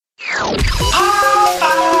A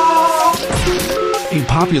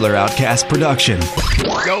Popular Outcast production.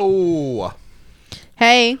 Go!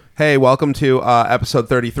 Hey. Hey, welcome to episode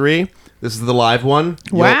 33. This is the live one.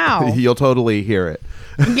 Wow. You'll totally hear it.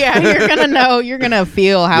 Yeah, you're gonna know. You're gonna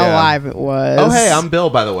feel how Yeah. live it was. Oh, hey, I'm Bill,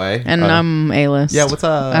 by the way. And I'm A-list. Yeah, what's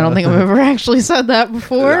up? I don't think I've ever actually said that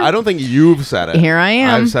before. I don't think you've said it. Here I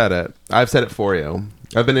am. I've said it. I've said it for you.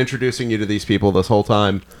 I've been introducing you to these people this whole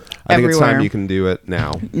time. I think it's Everywhere. time you can do it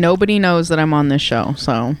now. Nobody knows that I'm on this show,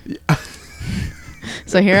 so.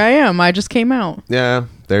 So here I am. I just came out. Yeah,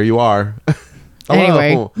 there you are.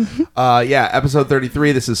 Anyway. Yeah, episode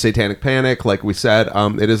 33. This is Satanic Panic. Like we said,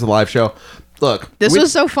 it is a live show. Look, This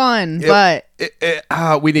was so fun, but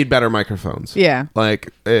we need better microphones. yeah.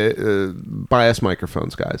 Like, buy us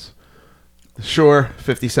microphones, guys. Sure,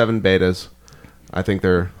 57 betas. I think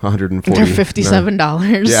they're 140. They're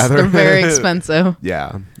 $57. Yeah, they're very expensive.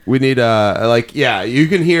 Yeah, we need you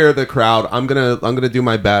can hear the crowd. I'm gonna do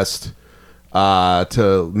my best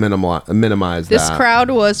to minimize This that.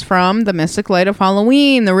 crowd was from the Mystic Light of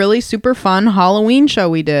Halloween, the really super fun Halloween show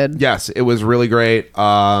we did. Yes, it was really great.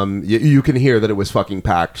 You can hear that it was fucking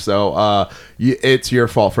packed. So it's your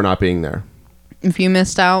fault for not being there. If you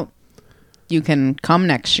missed out, you can come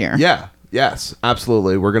next year. Yeah. Yes,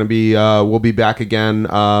 absolutely. We're gonna be we'll be back again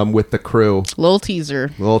with the crew. Little teaser.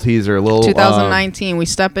 Little teaser, little 2019. We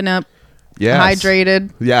stepping up. yes.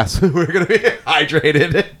 Hydrated. Yes, we're gonna be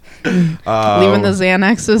hydrated. Leaving the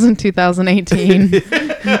Xanaxes in 2018.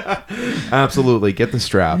 Absolutely, get the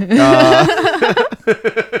strap.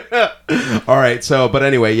 All right. So, but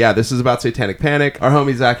anyway, yeah, this is about Satanic Panic. Our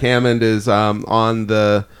homie Zach Hammond is on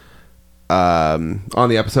the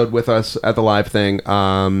episode with us at the live thing.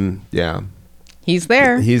 Yeah, He's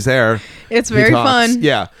there. he's there. It's He very talks. fun.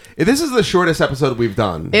 Yeah, this is the shortest episode we've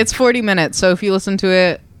done. It's 40 minutes, so if you listen to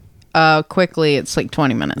it quickly, it's like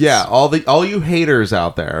 20 minutes. Yeah, all you haters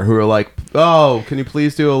out there who are like, oh, can you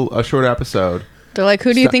please do a short episode? They're like,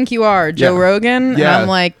 who do you think you are, Joe Yeah. Rogan? Yeah. And I'm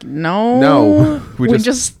like, no. No. We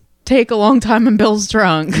just take a long time and Bill's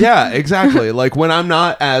drunk. Yeah, exactly. Like when I'm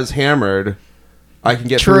not as hammered, I can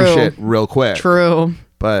get through True. shit real quick. True.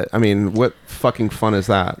 But I mean, what fucking fun is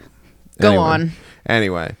that? Go on.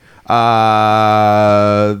 Anyway,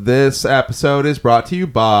 this episode is brought to you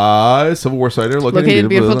by Civil War Cider, located in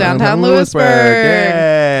beautiful downtown Lewisburg.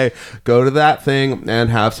 Yay! Go to that thing and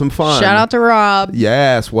have some fun. Shout out to Rob.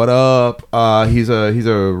 Yes, what up? He's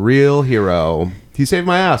a real hero. He saved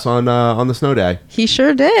my ass on the snow day. He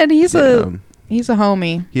sure did. He's a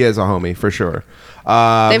homie. He is a homie for sure. They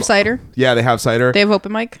have cider. Yeah, they have cider. They have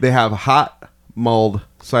open mic. They have hot mulled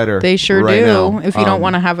cider. They sure right do. now. If you don't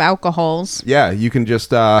want to have alcohols. Yeah, you can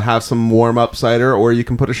just have some warm up cider, or you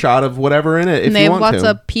can put a shot of whatever in it if And they you have want lots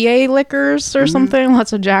to. of PA liquors or something.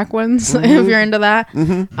 Lots of Jack ones if you're into that.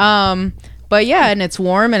 But yeah, and it's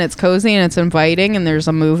warm and it's cozy and it's inviting and there's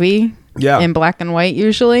a movie in black and white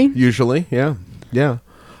usually. Usually, yeah. Yeah,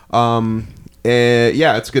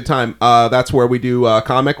 it's a good time. That's where we do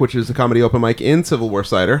comic, which is the comedy open mic in Civil War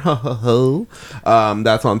Cider.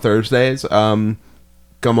 That's on Thursdays. Come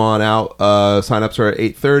on out. Sign-ups are at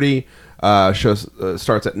 8:30. Show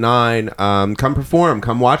starts at 9. Come perform.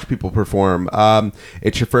 Come watch people perform.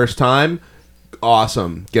 It's your first time.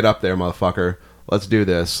 Awesome. Get up there, motherfucker. Let's do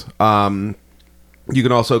this. You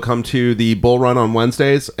can also come to the Bull Run on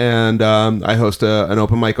Wednesdays, and I host an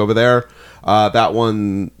open mic over there. That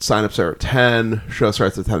one, sign-ups are at 10. Show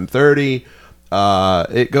starts at 10:30.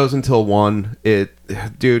 It goes until 1.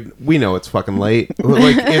 Dude, we know it's fucking late.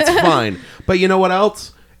 Like, it's fine. But you know what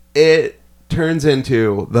else? It turns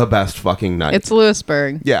into the best fucking night. It's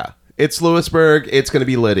Lewisburg. Yeah. It's Lewisburg. It's going to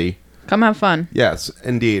be litty. Come have fun. Yes,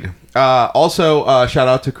 indeed. Also, shout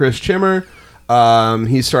out to Chris Chimmer.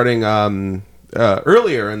 He's starting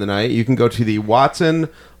earlier in the night. You can go to the Watson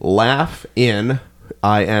Laugh Inn,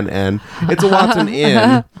 INN. It's a Watson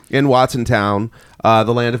Inn in Watsontown,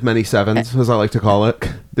 the land of many sevens, as I like to call it.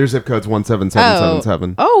 Their zip code's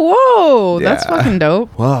 17777. Oh, whoa. That's Yeah. fucking dope.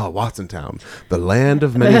 Whoa, Watsontown, the land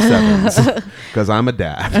of many sevens, because I'm a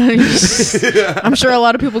dad. I'm sure a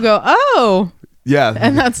lot of people go, oh, Yeah.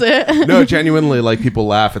 and that's it. No, genuinely, like, people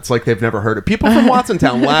laugh. It's like they've never heard it. People from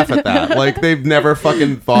Watsontown laugh at that. Like, they've never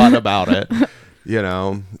fucking thought about it. You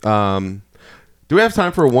know? Do we have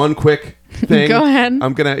time for one quick thing? Go ahead.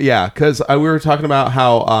 I'm gonna, because we were talking about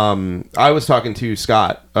how I was talking to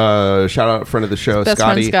Scott. Shout out friend of the show, Best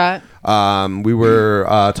Scotty. friend Scott. We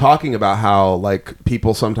were talking about how, like,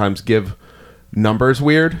 people sometimes give numbers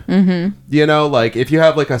weird. Mm-hmm. You know, like, if you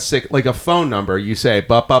have like a phone number, you say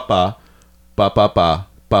ba ba ba ba ba ba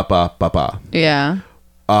ba ba ba ba. Yeah.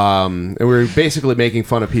 And we were basically making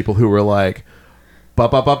fun of people who were like,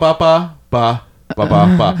 ba ba ba ba ba ba ba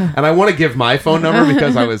ba ba. And I want to give my phone number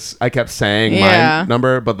because I kept saying my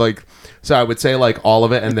number, but like, so I would say like all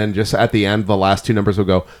of it, and then just at the end, the last two numbers would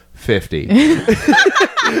go 50.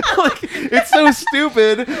 Like, it's so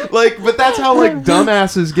stupid. Like, but that's how like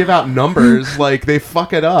dumbasses give out numbers. Like, they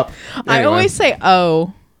fuck it up. Anyway. I always say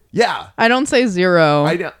O. Yeah. I don't say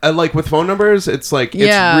 0. I like with phone numbers, it's like, it's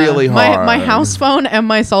really hard. My house phone and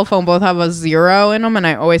my cell phone both have a 0 in them, and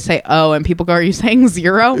I always say O, and people go, "Are you saying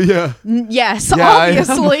 0?" Yeah. Yes,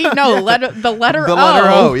 obviously. No, the letter O. The letter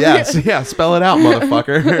O, yes. Yeah, spell it out,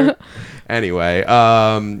 motherfucker. Anyway,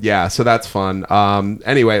 so that's fun.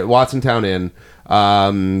 Anyway, Watsontown Inn.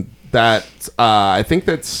 I think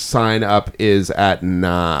that sign up is at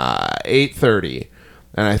 8:30.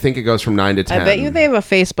 And I think it goes from 9 to 10. I bet you they have a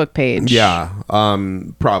Facebook page. Yeah,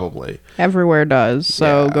 probably. Everywhere does,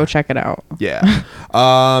 so go check it out. Yeah.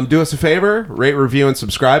 Do us a favor, rate, review, and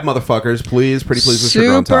subscribe, motherfuckers. Please, pretty please.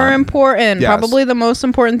 Super important. Yes. Probably the most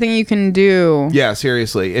important thing you can do. Yeah,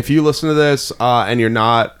 seriously. If you listen to this and you're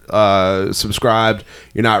not subscribed,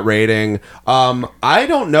 you're not rating. I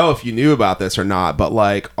don't know if you knew about this or not, but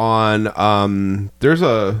like on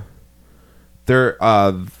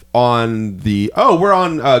we're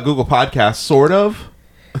on Google Podcasts, sort of.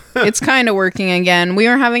 It's kind of working again. We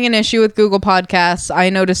were having an issue with Google Podcasts. I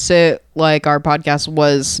noticed it, like our podcast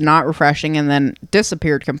was not refreshing and then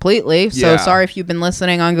disappeared completely. So sorry if you've been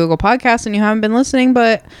listening on Google Podcasts and you haven't been listening,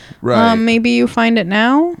 but maybe you find it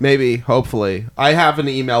now. Maybe, hopefully. I have an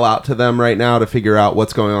email out to them right now to figure out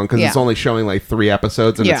what's going on, because it's only showing like 3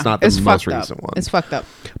 episodes and it's not the most recent one. It's fucked up.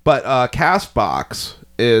 But Castbox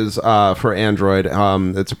is for Android.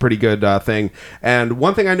 It's a pretty good thing. And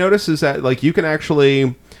one thing I noticed is that like you can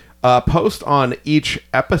actually post on each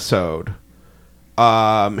episode.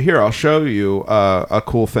 Here, I'll show you a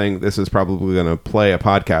cool thing. This is probably going to play a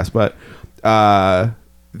podcast, but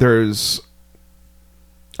there's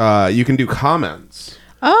you can do comments.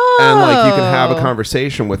 Oh. And like you can have a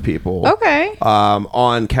conversation with people. Okay.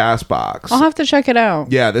 On Castbox. I'll have to check it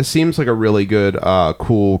out. Yeah, this seems like a really good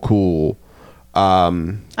cool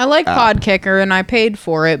I like Podkicker and I paid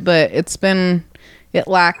for it, but it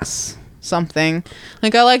lacks something.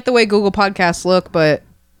 Like, I like the way Google Podcasts look, but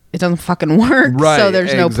it doesn't fucking work. Right, so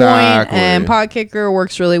there's no point. And Podkicker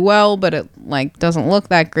works really well, but it like doesn't look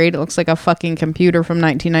that great. It looks like a fucking computer from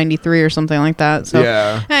 1993 or something like that. So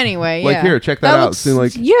anyway, like here, check that out. So,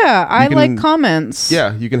 like, I like comments.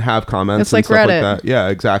 Yeah, you can have comments. It's like Reddit. Like that. Yeah,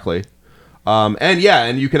 exactly.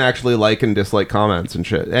 And you can actually like and dislike comments and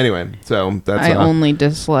shit. Anyway, so that's I only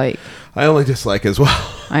dislike. I only dislike as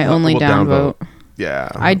well. I only downvote. Yeah.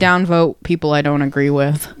 I downvote people I don't agree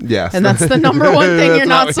with. Yes. And that's the number one thing you're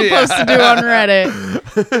not supposed to do on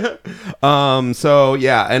Reddit. So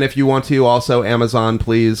yeah, and if you want to also Amazon,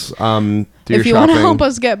 please do your shopping. If you want to help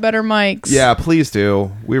us get better mics. Yeah, please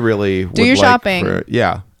do. We really do your shopping.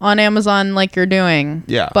 On Amazon like you're doing.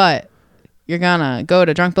 Yeah. But you're gonna go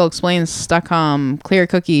to drunkbillexplains.com, clear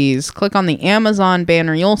cookies, click on the Amazon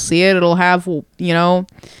banner. You'll see it. It'll have,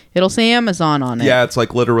 it'll say Amazon on it. Yeah, it's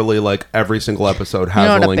like literally like every single episode has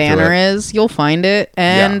a link to it. You know what a banner is? You'll find it.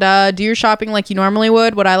 And do your shopping like you normally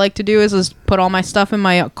would. What I like to do is put all my stuff in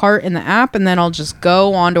my cart in the app, and then I'll just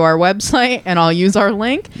go onto our website and I'll use our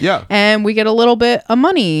link. Yeah. And we get a little bit of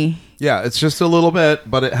money. Yeah, it's just a little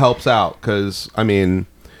bit, but it helps out because, I mean,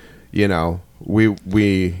 we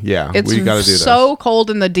got to do this. It's so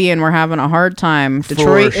cold in the D and we're having a hard time.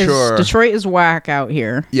 Detroit is whack out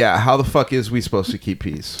here. Yeah, how the fuck is we supposed to keep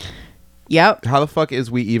peace? Yep. How the fuck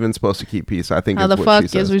is we even supposed to keep peace? I think how the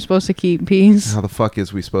fuck is we supposed to keep peace? How the fuck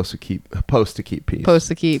is we supposed to keep peace? Post to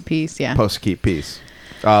keep peace, yeah. Post to keep peace.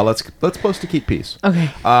 Let's post to keep peace.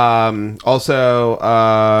 Okay. Also,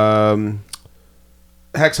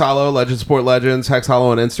 Hex Hollow, Legends Support Legends. Hex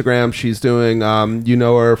Hollow on Instagram. She's doing, you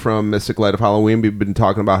know her from Mystic Light of Halloween. We've been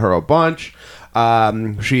talking about her a bunch.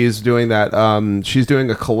 She's doing that. She's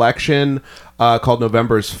doing a collection called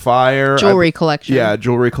November's Fire. Jewelry collection. Yeah,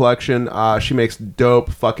 jewelry collection. She makes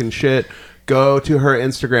dope fucking shit. Go to her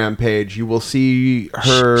Instagram page. You will see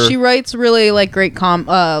her. She writes really like great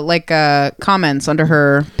comments under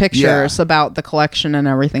her pictures about the collection and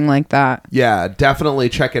everything like that. Yeah, definitely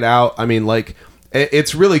check it out. I mean, like,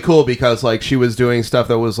 it's really cool because like she was doing stuff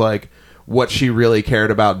that was like what she really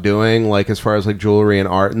cared about doing, like as far as like jewelry and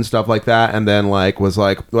art and stuff like that, and then like was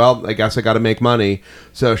like, well, I guess I got to make money,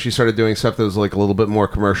 so she started doing stuff that was like a little bit more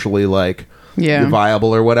commercially like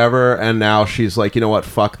viable or whatever, and now she's like, you know what,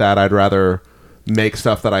 fuck that, I'd rather make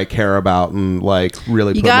stuff that I care about and like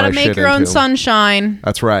really you put my shit into. You gotta make your own sunshine.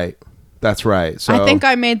 That's right. That's right. So I think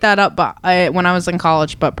I made that up when I was in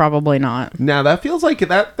college, but probably not. Now that feels like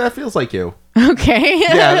that feels like you. Okay.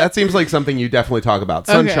 Yeah, that seems like something you definitely talk about.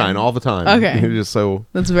 Sunshine all the time. Okay. You're just so.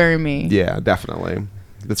 That's very me. Yeah, definitely.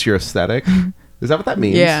 That's your aesthetic. Is that what that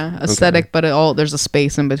means? Yeah, aesthetic, okay. But there's a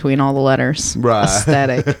space in between all the letters. Right.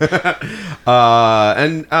 Aesthetic.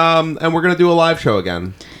 And we're gonna do a live show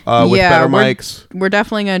again. With better mics. We're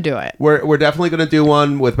definitely gonna do it. We're definitely gonna do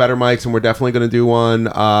one with better mics, and we're definitely gonna do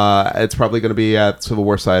one. It's probably gonna be at Civil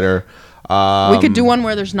War Cider. We could do one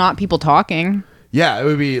where there's not people talking. Yeah, it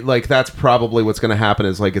would be like that's probably what's gonna happen.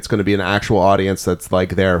 Is like it's gonna be an actual audience that's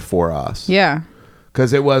like there for us. Yeah.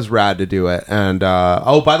 Because it was rad to do it. And,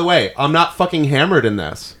 by the way, I'm not fucking hammered in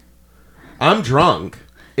this. I'm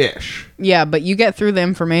drunk-ish. Yeah, but you get through the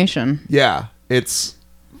information. Yeah, it's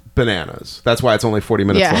bananas. That's why it's only 40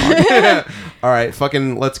 minutes long. All right,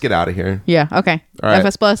 fucking let's get out of here. Yeah, okay. All right.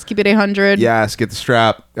 FS Plus, keep it 800. Yes, get the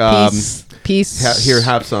strap. Peace. Here,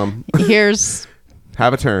 have some.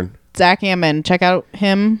 Have a turn. Zach Hammond. Check out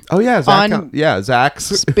him. Oh, yeah.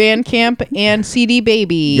 Zach's Bandcamp and CD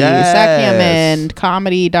Baby. Yes.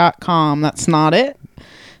 ZachHammondComedy.com. That's not it.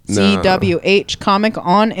 No. CWH Comic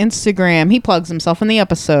on Instagram. He plugs himself in the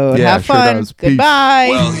episode. Yeah, have fun. Does. Goodbye.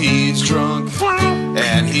 Well, he's drunk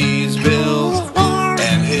and he's Bill,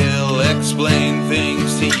 and he'll explain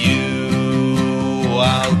things to you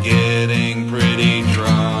while getting pretty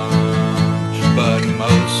drunk. But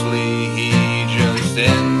mostly he just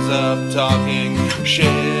ends up talking shit.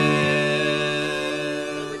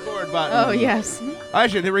 Record button. Oh, yes. I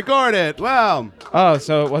should record it. Wow. Oh,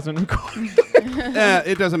 so it wasn't recording.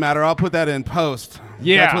 It doesn't matter. I'll put that in post.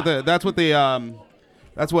 Yeah.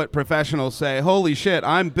 That's what professionals say. Holy shit,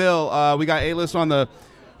 I'm Bill. We got A-list on the...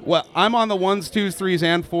 Well, I'm on the 1s, 2s, 3s,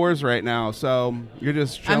 and 4s right now, so you're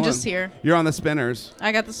just chilling. I'm just here. You're on the spinners.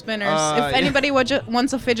 I got the spinners. If anybody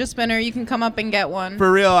wants a fidget spinner, you can come up and get one.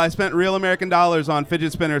 For real, I spent real American dollars on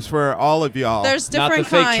fidget spinners for all of y'all. There's different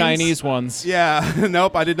kinds. Not the kinds. fake Chinese ones. Yeah,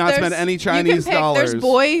 nope, I did not spend any Chinese dollars. There's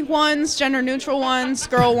boy ones, gender neutral ones,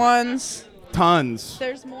 girl ones. Tons.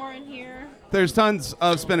 There's more in here. There's tons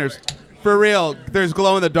of spinners. For real, there's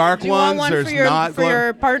glow in the dark ones. Do you ones. want one There's for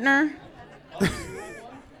your partner?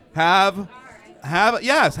 Have a spinner.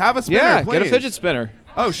 Yeah, please. get a fidget spinner.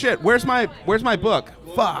 Oh shit, where's my book?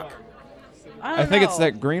 Fuck. I think it's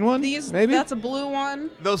that green one. Maybe that's a blue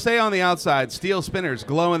one. They'll say on the outside, steel spinners,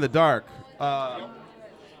 glow in the dark. There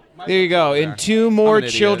you go. And 2 more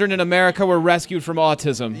children in America were rescued from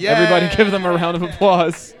autism. Yay! Everybody give them a round of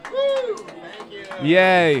applause. Woo! Thank you.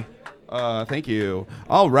 Yay. Thank you.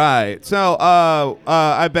 All right. So,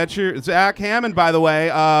 I bet you Zach Hammond, by the way,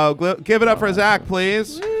 give it up for Zach,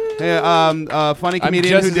 please. Funny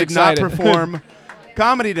comedian who did not perform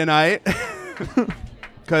comedy tonight.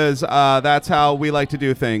 Because that's how we like to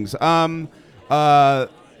do things. So,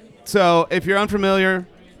 if you're unfamiliar,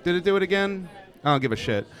 did it do it again? I don't give a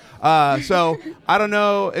shit. So, I don't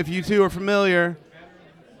know if you two are familiar.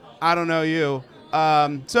 I don't know you.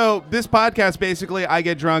 So this podcast, basically, I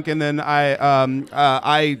get drunk and then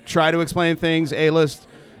I try to explain things. A-List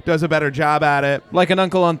does a better job at it. Like an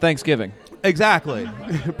uncle on Thanksgiving. Exactly.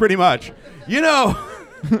 Pretty much. You know.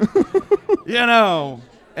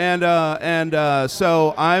 And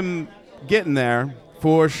so I'm getting there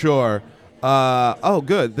for sure. Oh,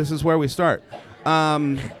 good. This is where we start.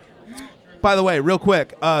 By the way, real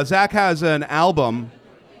quick, Zach has an album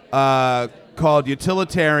called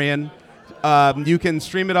Utilitarian. You can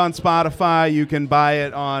stream it on Spotify. You can buy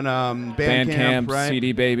it on Bandcamp, right?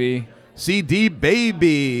 CD Baby. CD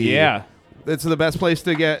Baby. Yeah. It's the best place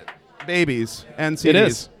to get babies and CDs. It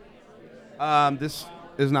is. This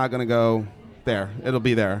is not going to go there. It'll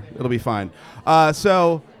be there. It'll be fine.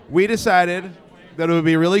 So we decided that it would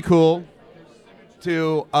be really cool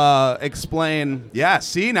to explain. Yeah,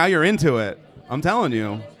 see, now you're into it. I'm telling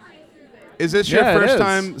you. Is this your first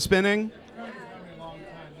time spinning?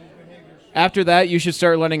 After that, you should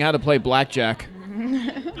start learning how to play blackjack.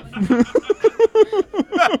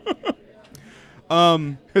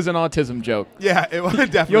 It's an autism joke. Yeah,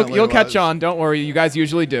 it definitely You'll catch on. Don't worry. You guys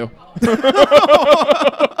usually do.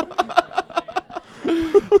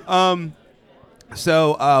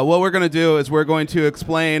 So what we're going to do is we're going to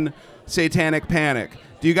explain Satanic Panic.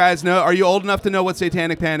 Do you guys know? Are you old enough to know what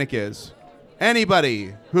Satanic Panic is?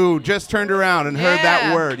 Anybody who just turned around and heard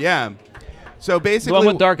that word? Yeah. So basically, one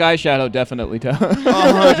with dark eyeshadow definitely does.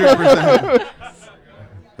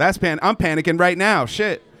 100%. I'm panicking right now.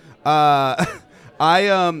 Shit. So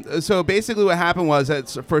basically, what happened was that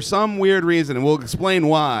for some weird reason, and we'll explain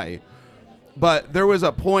why. But there was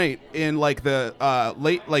a point in like the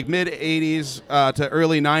mid '80s to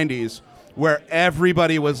early '90s where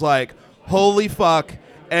everybody was like, holy fuck,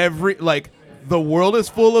 the world is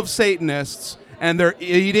full of Satanists and they're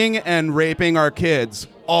eating and raping our kids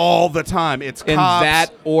all the time. It's in cops.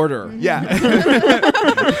 that order. Yeah.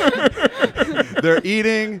 They're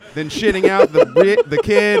eating, then shitting out the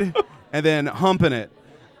kid, and then humping it.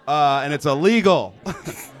 And it's illegal.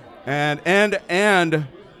 and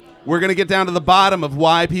we're going to get down to the bottom of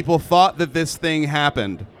why people thought that this thing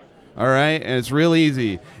happened. All right? And it's real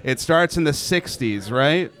easy. It starts in the 60s,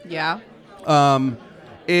 right? Yeah.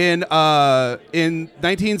 In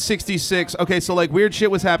 1966, okay, so like weird shit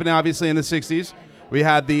was happening obviously in the 60s. We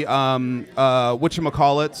had the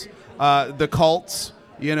whatchamacallits, the cults,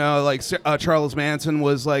 you know, like Charles Manson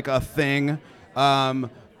was like a thing.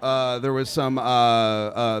 There was some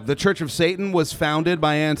the Church of Satan was founded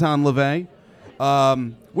by Anton LaVey.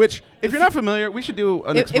 Which, if you're not familiar, we should do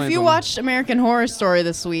an explain. If you watched American Horror Story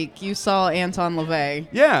this week, you saw Anton LaVey.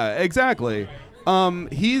 Yeah, exactly.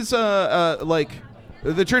 He's like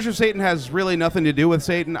the Church of Satan has really nothing to do with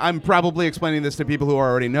Satan. I'm probably explaining this to people who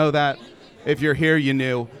already know that. If you're here, you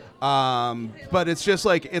knew. But it's just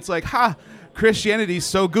like Christianity's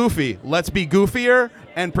so goofy. Let's be goofier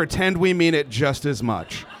and pretend we mean it just as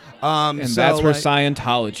much. And so that's where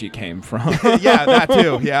Scientology came from. Yeah, that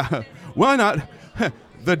too. Yeah. Why not?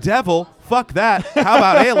 The devil. Fuck that. How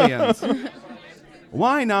about aliens?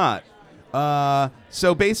 Why not?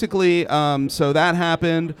 So basically, so that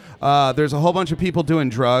happened. There's a whole bunch of people doing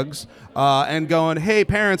drugs and going, hey,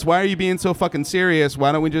 parents, why are you being so fucking serious?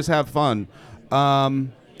 Why don't we just have fun? Go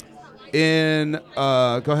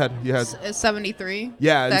ahead. You had 73.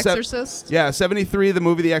 Yeah, The Exorcist. 73. The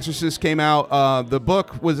movie The Exorcist came out. The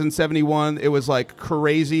book was in 71. It was like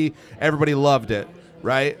crazy. Everybody loved it,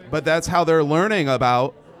 right? But that's how they're learning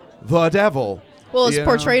about the devil. Well, it's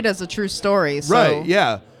portrayed as a true story. So. Right.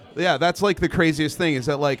 Yeah. Yeah. That's like the craziest thing is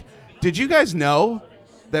that like, did you guys know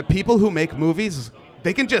that people who make movies,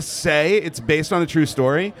 they can just say it's based on a true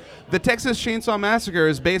story? The Texas Chainsaw Massacre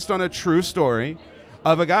is based on a true story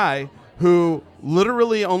of a guy who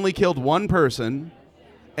literally only killed one person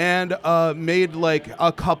and made like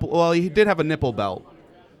a couple. Well, he did have a nipple belt,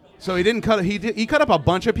 so he didn't cut. He cut up a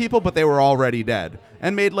bunch of people, but they were already dead,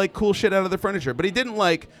 and made like cool shit out of the furniture. But he didn't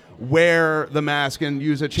like wear the mask and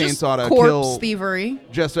use a chainsaw to corpse kill. thievery.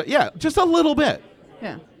 Just a little bit.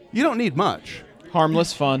 Yeah. You don't need much.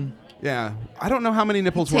 Harmless fun. Yeah, I don't know how many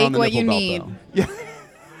nipples were Take on the what nipple you belt need. though.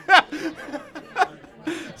 Yeah.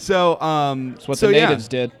 So That's what the natives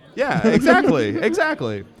did. Yeah, exactly,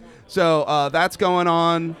 exactly. So that's going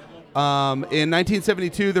on. In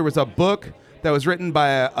 1972, there was a book that was written by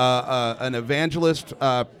an evangelist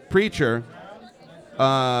preacher.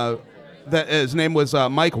 That his name was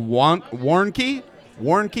Mike Warnke,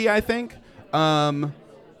 I think, and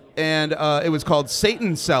it was called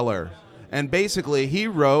Satan Seller. And basically, he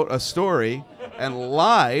wrote a story and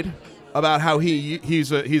lied about how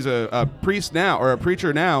he's a priest now or a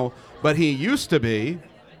preacher now, but he used to be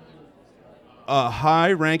a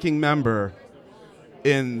high-ranking member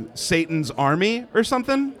in Satan's army or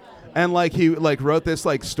something. And like he like wrote this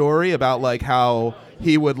like story about like how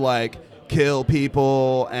he would like kill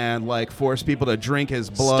people and like force people to drink his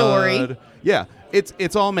blood. Story. Yeah,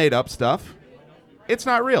 it's all made up stuff. It's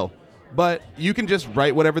not real. But you can just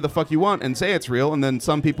write whatever the fuck you want and say it's real, and then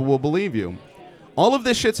some people will believe you. All of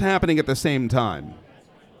this shit's happening at the same time.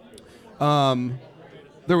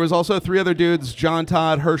 There was also 3 other dudes, John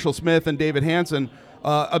Todd, Herschel Smith, and David Hansen.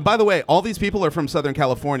 By the way, all these people are from Southern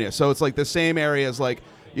California, so it's like the same areas. Like,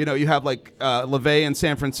 you know, you have like LaVey in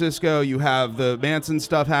San Francisco. You have the Manson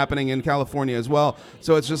stuff happening in California as well.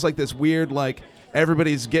 So it's just like this weird, like,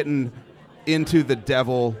 everybody's getting into the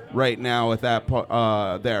devil right now at that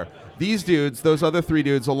there. These dudes, those other 3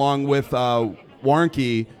 dudes, along with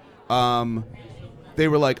Warnke, they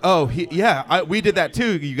were like, oh, we did that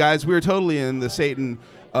too, you guys. We were totally in the Satan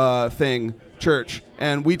church,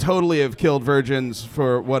 and we totally have killed virgins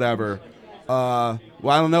for whatever. Well,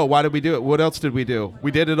 I don't know. Why did we do it? What else did we do? We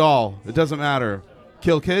did it all. It doesn't matter.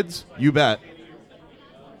 Kill kids? You bet.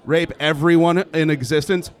 Rape everyone in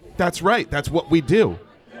existence? That's right. That's what we do.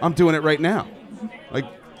 I'm doing it right now. Like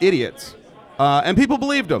idiots. And people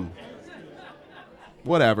believed them.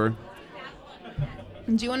 Whatever.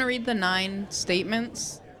 Do you want to read the 9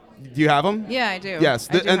 statements? Do you have them? Yeah, I do. Yes.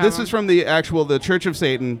 And this is from the Church of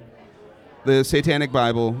Satan, the Satanic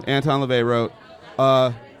Bible. Anton LaVey wrote.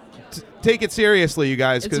 Take it seriously, you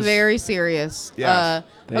guys. It's very serious. Yes,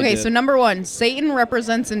 okay, so number 1, Satan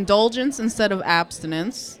represents indulgence instead of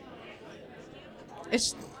abstinence.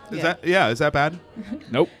 Is that bad?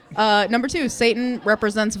 Nope. Number 2, Satan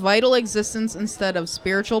represents vital existence instead of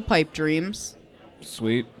spiritual pipe dreams.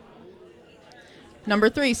 Sweet. Number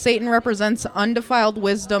 3, Satan represents undefiled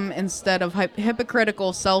wisdom instead of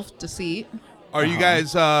hypocritical self-deceit. Are you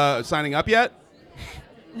guys signing up yet?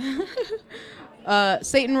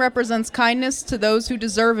 Satan represents kindness to those who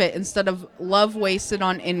deserve it instead of love wasted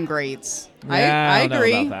on ingrates. Yeah, I don't know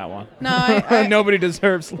agree. about that one. No, I Nobody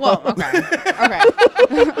deserves love. well, okay.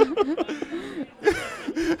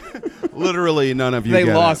 Literally none of you They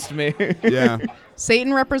get lost me. it. Yeah.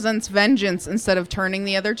 Satan represents vengeance instead of turning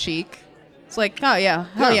the other cheek. It's like, oh yeah,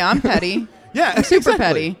 hell yeah, I'm petty. Yeah, I'm super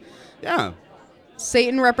exactly. petty. Yeah.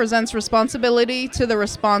 Satan represents responsibility to the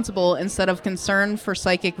responsible instead of concern for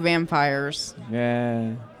psychic vampires.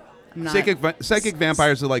 Yeah. I'm not- Psychic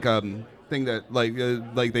vampires are like thing that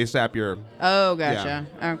like they sap your. Oh, gotcha.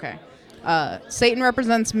 Okay. Satan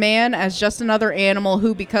represents man as just another animal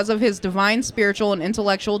who, because of his divine spiritual and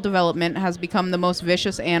intellectual development, has become the most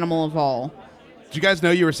vicious animal of all. Did you guys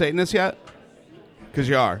know you were Satanists yet? Because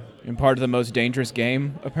you are. And part of the most dangerous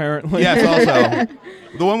game, apparently. Yes, also.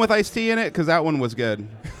 The one with Ice-T in it, because that one was good.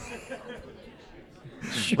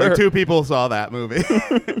 Sure. Like 2 people saw that movie.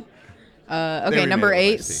 Okay, number remade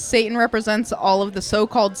it with 8. Ice-T. Satan represents all of the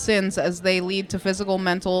so-called sins as they lead to physical,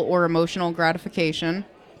 mental, or emotional gratification.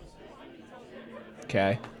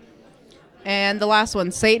 Okay. And the last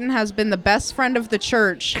one, Satan has been the best friend of the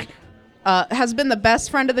church. Has been the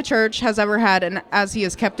best friend of the church has ever had, and as he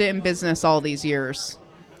has kept it in business all these years.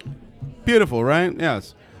 Beautiful, right?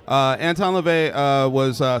 Yes. Anton LaVey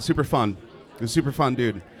was super fun. He was a super fun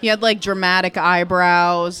dude. He had like dramatic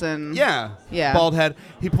eyebrows and Yeah. Bald head.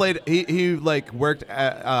 He played. He like worked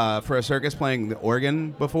for a circus playing the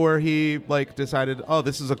organ before he like decided, oh,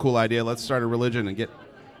 this is a cool idea. Let's start a religion and get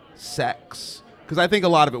sex. Because I think a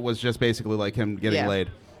lot of it was just basically like him getting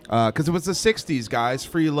laid. Because it was the 60s, guys.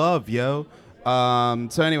 Free love, yo.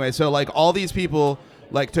 So anyway, so like all these people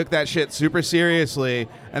like took that shit super seriously,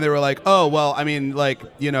 and they were like, oh, well, I mean, like,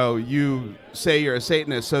 you know, you say you're a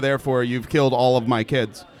Satanist, so therefore you've killed all of my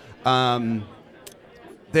kids.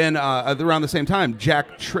 Then around the same time, Jack,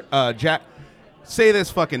 say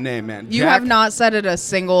this fucking name, man. you Jack, have not said it a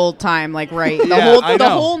single time, like right Yeah, I the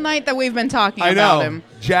know. whole night that we've been talking I about know. him.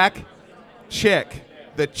 Jack Chick.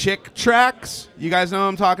 The Chick Tracks. You guys know what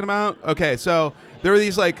I'm talking about? Okay, so there were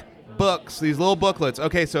these like books, these little booklets.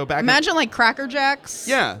 Okay, so back Imagine like Cracker Jacks.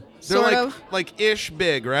 yeah, they're sort like of. like ish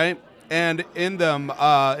big, right? And in them,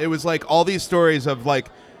 it was like all these stories of like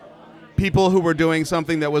people who were doing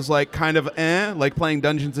something that was like kind of like playing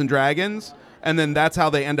Dungeons and Dragons, and then that's how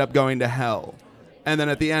they end up going to hell. And then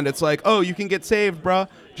at the end, it's like, oh, you can get saved, bruh.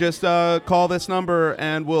 Just call this number,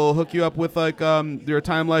 and we'll hook you up with like your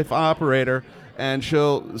Time Life operator, and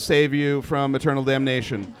she'll save you from eternal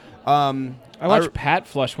damnation. I watched Pat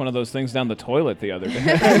flush one of those things down the toilet the other day.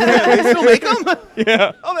 They still make them?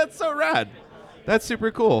 Yeah. Oh, that's so rad. That's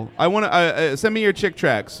super cool. I want to send me your Chick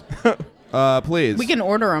Tracks, please. We can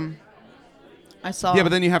order them. I saw. Yeah, but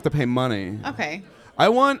then you have to pay money. Okay. I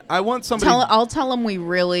want somebody. I'll tell him we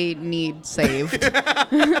really need saved.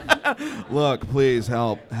 Look, please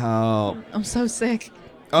help. I'm so sick.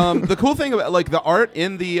 The cool thing about like the art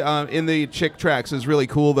in the Chick Tracks is really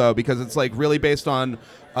cool though, because it's like really based on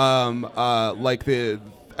like the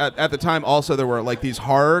at the time also there were like these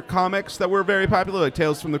horror comics that were very popular, like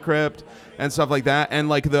Tales from the Crypt and stuff like that, and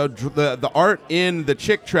like the art in the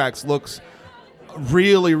Chick Tracks looks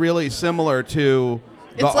really, really similar to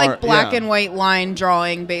the It's like art. black Yeah. and white line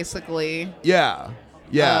drawing, basically. Yeah.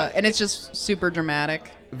 And it's just super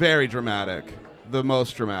dramatic. Very dramatic. The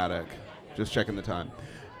most dramatic. Just checking the time.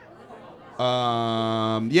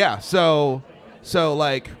 Yeah, so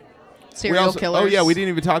like Serial killers. Oh yeah, we didn't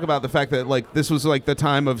even talk about the fact that like this was like the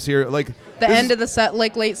time of serial like The end of the set,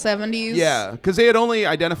 like late 70s. yeah, because they had only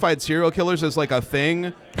identified serial killers as like a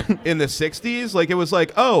thing in the 60s. Like it was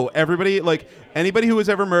like, oh, everybody, like anybody who was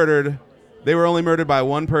ever murdered, they were only murdered by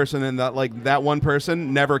one person, and that one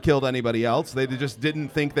person never killed anybody else. They just didn't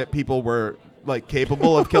think that people were like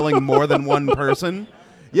capable of killing more than one person.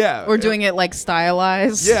 Yeah, Or doing it like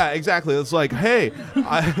stylized. yeah, exactly. It's like, hey,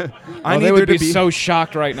 I need they there would to be be so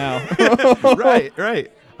shocked right now. right.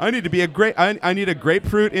 I need to be I need a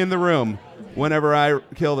grapefruit in the room whenever I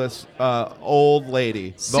kill this old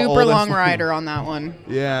lady. The Super oldest long one. rider on that one.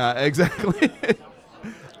 Yeah, exactly.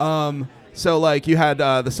 So like you had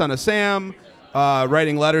the son of Sam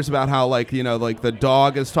writing letters about how like you know like the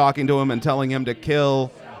dog is talking to him and telling him to kill,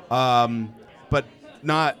 but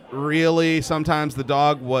not really. Sometimes the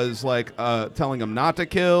dog was like telling him not to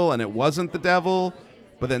kill, and it wasn't the devil.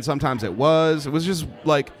 But then sometimes it was. It was just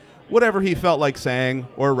like whatever he felt like saying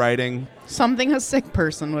or writing. Something a sick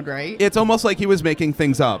person would write. It's almost like he was making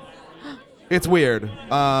things up. It's weird.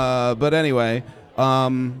 But anyway,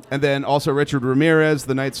 And then also Richard Ramirez,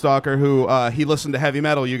 the Night Stalker, who he listened to heavy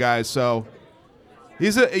metal, you guys. So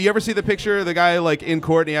you ever see the picture of the guy like in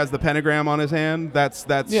court and he has the pentagram on his hand? That's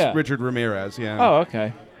Richard Ramirez. Yeah. Oh,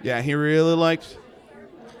 okay. Yeah, he really liked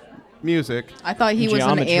music. I thought he was an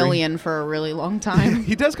Geometry. alien for a really long time.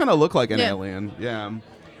 He does kind of look like an Yeah. alien. Yeah.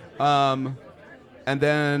 And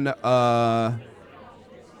then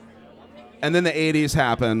the 80s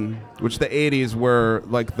happen, which the 80s were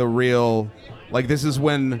like the real, like this is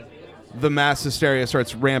when the mass hysteria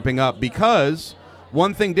starts ramping up, because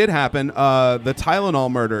one thing did happen, the Tylenol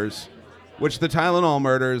murders, which the Tylenol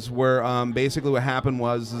murders were basically what happened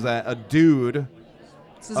was that a dude.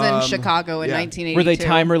 This is in Chicago in yeah. 1982. Were they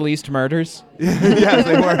time-released murders? Yes,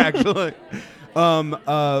 they were actually.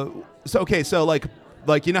 So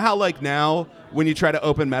like you know how like now when you try to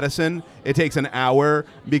open medicine, it takes an hour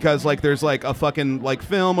because like there's like a fucking like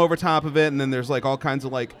film over top of it, and then there's like all kinds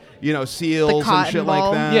of like seals and cotton shit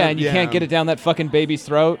ball. like that. Yeah, and you can't get it down that fucking baby's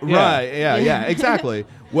throat. Yeah. Right, yeah, exactly.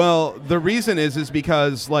 Well, the reason is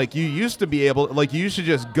because like you used to be able, like you used to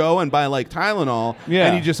just go and buy like Tylenol, Yeah.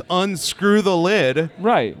 and you just unscrew the lid,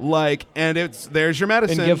 Right. like, and there's your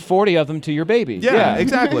medicine. And give 40 of them to your baby. Yeah,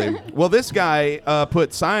 exactly. Well, this guy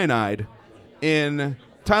put cyanide in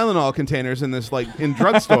Tylenol containers in this, like, in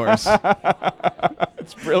drugstores.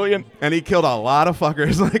 It's brilliant. And he killed a lot of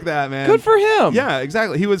fuckers like that, man. Good for him. Yeah,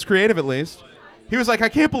 exactly. He was creative, at least. He was like, I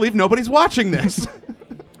can't believe nobody's watching this.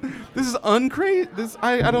 This is uncrazy.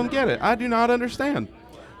 I don't get it. I do not understand.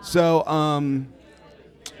 So,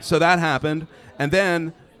 so that happened. And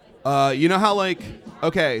then, you know how, like,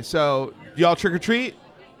 okay, so y'all trick or treat?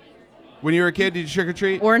 When you were a kid, did you trick or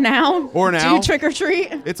treat? Or now? Or now? Do you trick or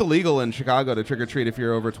treat? It's illegal in Chicago to trick or treat if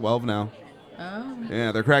you're over 12 now. Oh.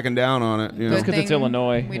 Yeah, they're cracking down on it. You know? Good because it's thing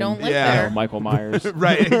Illinois. We don't and, live Yeah. there. Michael Myers.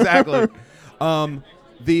 Right, exactly.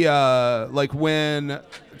 Like when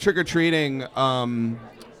trick or treating,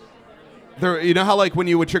 there, you know how like when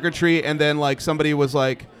you would trick or treat and then like somebody was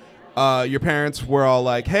like, your parents were all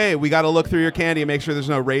like, hey, we got to look through your candy and make sure there's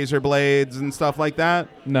no razor blades and stuff like that.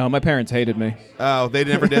 No, my parents hated me. Oh, they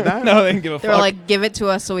never did that? No, they didn't give a They fuck. were like, give it to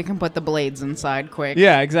us so we can put the blades inside quick.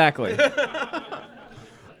 Yeah, exactly.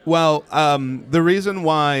 Well, the reason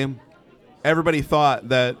why everybody thought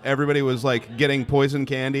that everybody was like getting poison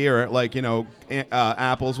candy or like,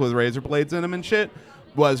 apples with razor blades in them and shit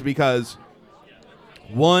was because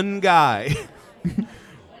one guy,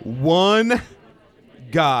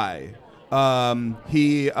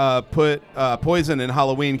 he put poison in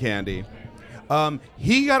Halloween candy.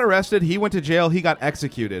 He got arrested. He went to jail. He got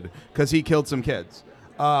executed because he killed some kids.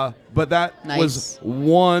 But that was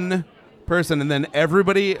one person, and then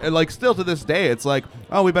everybody, like, still to this day, it's like,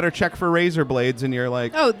 oh, we better check for razor blades, and you're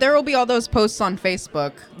like, Oh, there will be all those posts on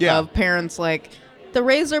Facebook Yeah. of parents like, the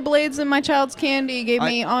razor blades in my child's candy gave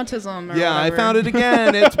me autism. Or yeah, whatever. I found it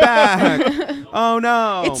again. It's back. Oh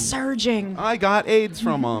no, It's surging. I got AIDS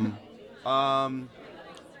from them.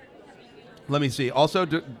 Let me see. Also,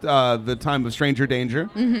 the time of Stranger Danger.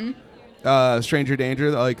 Mm-hmm. Stranger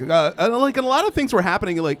Danger. Like a lot of things were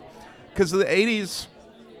happening. Like, because the 80s.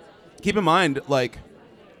 Keep in mind, like,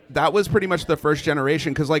 that was pretty much the first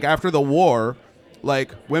generation. Because, like, after the war,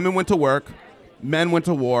 like, women went to work, men went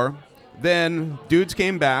to war, then dudes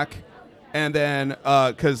came back, and then,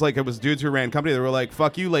 because, like, it was dudes who ran company, they were like,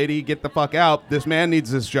 fuck you, lady, get the fuck out. This man needs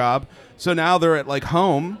this job. So now they're at, like,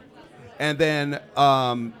 home, and then,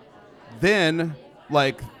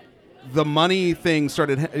 like, the money thing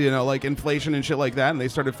started, like, inflation and shit like that, and they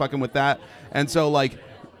started fucking with that. And so, like,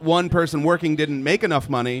 one person working didn't make enough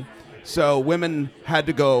money, so women had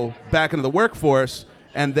to go back into the workforce,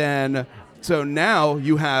 and then so now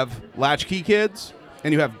you have latchkey kids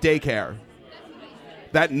and you have daycare.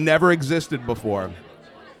 That never existed before.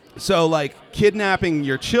 So like kidnapping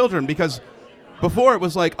your children, because before it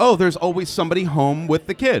was like, oh, there's always somebody home with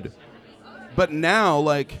the kid. But now,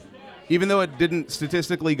 like, even though it didn't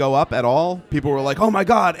statistically go up at all, people were like, oh my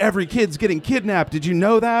God, every kid's getting kidnapped. Did you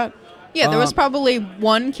know that? Yeah, there was probably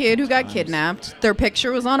one kid who got kidnapped. Their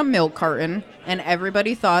picture was on a milk carton, and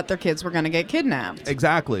everybody thought their kids were going to get kidnapped.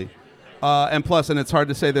 Exactly. And plus, and it's hard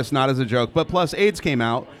to say this not as a joke, but plus AIDS came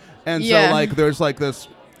out. And Yeah. so, like, there's, like, this...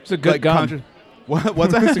 It's a good like, gum.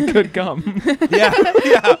 What's that? It's a good gum. yeah.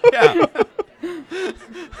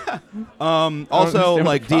 Also, understand what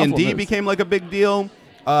like, the problem D&D is. became, like, a big deal.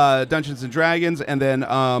 Dungeons & Dragons. And then,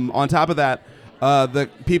 on top of that, the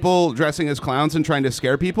people dressing as clowns and trying to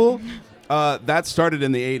scare people, that started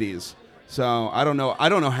in the 80s. So, I don't know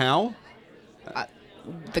how.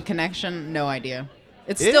 The connection, no idea.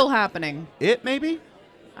 It's still happening. It, maybe?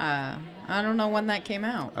 I don't know when that came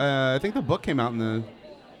out. I think the book came out in the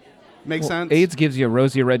Make sense? AIDS gives you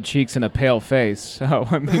rosy red cheeks and a pale face. So,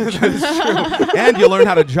 I mean, And you learn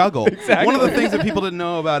how to juggle. Exactly. One of the things that people didn't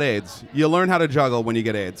know about AIDS, you learn how to juggle when you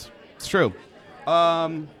get AIDS. It's true.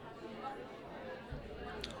 On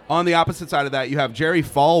the opposite side of that, you have Jerry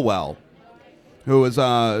Falwell, who was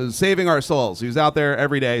saving our souls. He was out there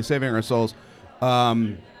every day saving our souls.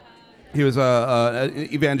 He was an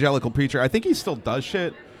evangelical preacher. I think he still does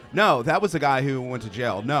shit. No, that was the guy who went to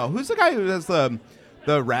jail. No, who's the guy who has the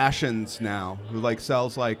rations now? Who like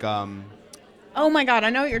sells like Oh my god, I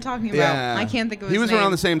know what you're talking about. Yeah. I can't think of his He was name.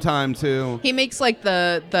 around the same time too. He makes like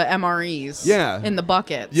the MREs. Yeah. In the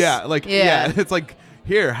buckets. Yeah, like yeah, it's like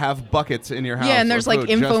here, have buckets in your house. Yeah, and there's like food,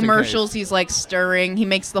 just in infomercials. case. He's like stirring. He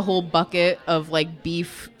makes the whole bucket of like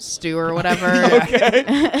beef stew or whatever.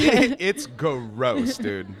 It's gross,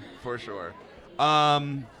 dude, for sure.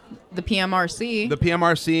 The PMRC. The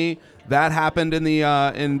PMRC that happened in the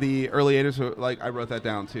early 80s. So, like I wrote that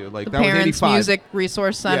down too. Like the that was Parents 85. Music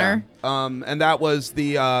Resource Center. Yeah. And that was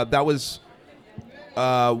the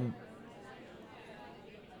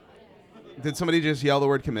did somebody just yell the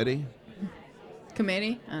word committee?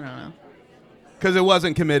 Committee? I don't know. Because it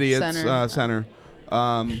wasn't committee, it's Center. center.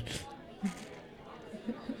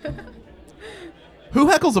 Who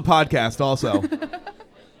heckles a podcast also?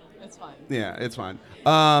 It's fine. Yeah, it's fine.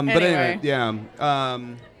 But anyway, Anyway.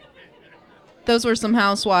 yeah. Those were some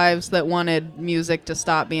housewives that wanted music to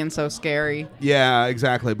stop being so scary. Yeah,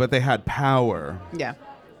 exactly. But they had power. Yeah.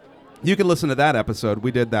 You can listen to that episode.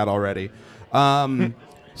 We did that already.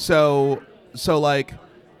 So like,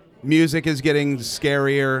 music is getting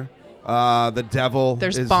scarier. The devil.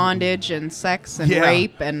 There's is, bondage and sex and Yeah.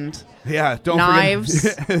 rape and Yeah, don't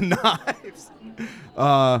knives. forget knives.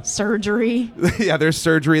 surgery. Yeah, there's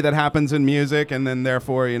surgery that happens in music, and then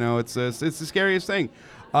therefore, it's the scariest thing.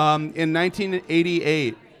 In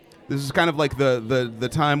 1988, this is kind of like the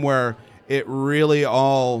time where it really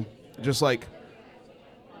all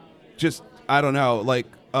I don't know, like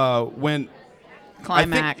when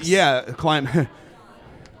Climax.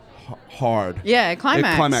 Hard. Yeah,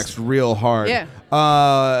 climax. It climaxed real hard. Yeah.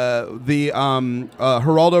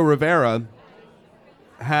 Geraldo Rivera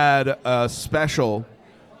had a special,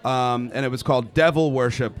 and it was called Devil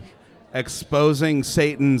Worship, Exposing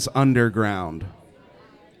Satan's Underpants.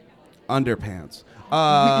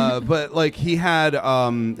 But like he had,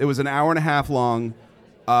 it was an hour and a half long.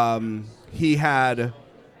 He had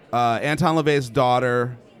Anton LaVey's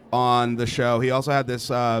daughter on the show. He also had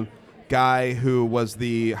this guy who was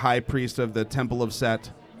the high priest of the Temple of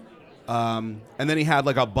Set. And then he had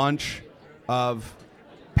like a bunch of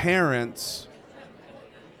parents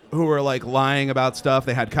who were like lying about stuff.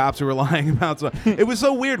 They had cops who were lying about stuff. It was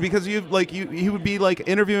so weird because he would be like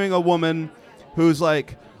interviewing a woman who's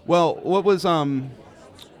like, well, what was the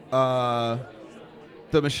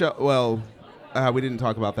Michelle? Well, we didn't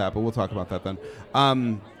talk about that, but we'll talk about that then.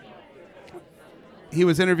 He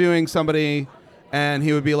was interviewing somebody, and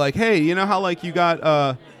he would be like, "Hey, you know how like you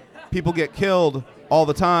got people get killed all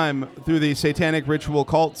the time through these satanic ritual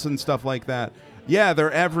cults and stuff like that? Yeah,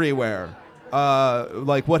 they're everywhere.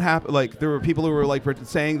 Like what happened? Like there were people who were like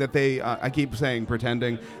saying that they. I keep saying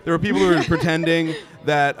pretending. There were people who were pretending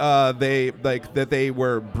that they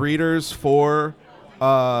were breeders for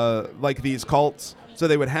like these cults, so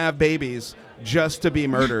they would have babies just to be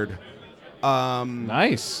murdered."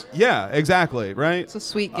 Nice. Yeah, exactly. Right. It's a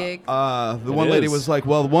sweet gig. The one lady is. was like,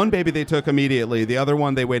 well, one baby they took immediately. The other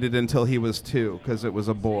one they waited until he was 2 because it was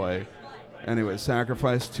a boy. And it was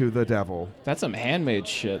sacrificed to the devil. That's some handmade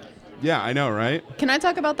shit. Yeah, I know, right? Can I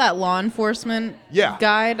talk about that law enforcement Yeah.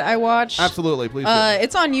 guide I watched? Absolutely, please do.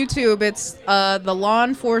 It's on YouTube. It's the Law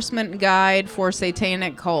Enforcement Guide for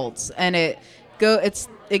Satanic Cults, and it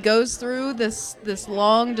goes through this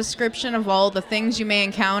long description of all the things you may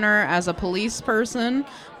encounter as a police person.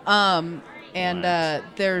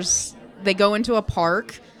 They go into a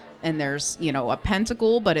park, and there's a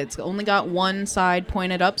pentacle, but it's only got one side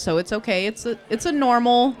pointed up, so it's okay. It's a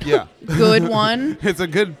normal, Yeah. good one. It's a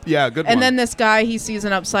good one. And then this guy, he sees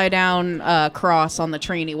an upside down cross on the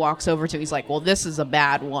tree, and he walks over to. He's like, "Well, this is a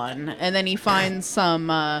bad one." And then he finds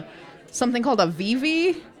something called a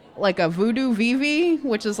vivi, like a voodoo vivi,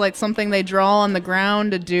 which is like something they draw on the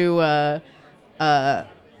ground to do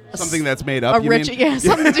something that's made up. do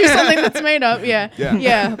something that's made up. Yeah, Yeah.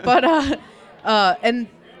 yeah. But and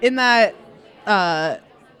in that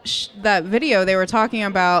that video, they were talking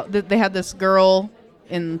about that they had this girl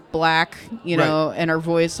in black, Right. and her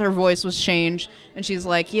voice was changed, and she's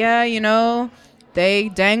like, "Yeah, they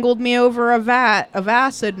dangled me over a vat of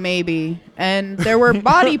acid, maybe, and there were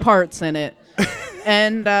body parts in it,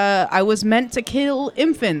 and I was meant to kill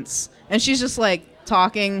infants." And she's just like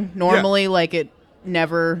talking normally like it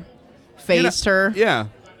never phased her Yeah.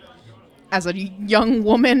 as a young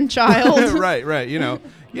woman child. right. You know,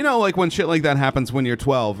 like when shit like that happens when you're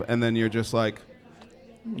 12, and then you're just like,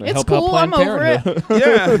 It's Help out cool, I'm Planned over it.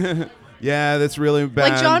 Parenthood. yeah, yeah, that's really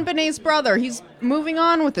bad. Like John Benet's brother, he's moving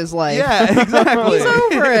on with his life. Yeah, exactly. He's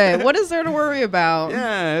over it. What is there to worry about?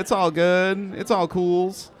 Yeah, it's all good. It's all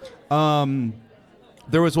cools.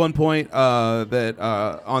 There was one point that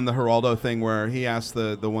on the Geraldo thing where he asked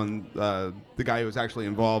the guy who was actually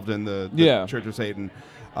involved in the Church of Satan,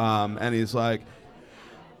 and he's like,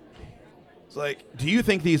 do you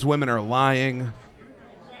think these women are lying?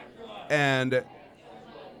 And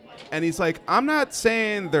he's like, I'm not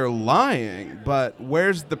saying they're lying, but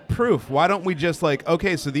where's the proof? Why don't we just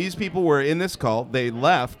okay, so these people were in this cult, they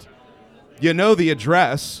left, you know the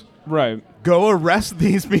address. Right. Go arrest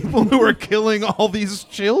these people who are killing all these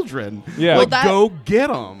children. Yeah. Well, go get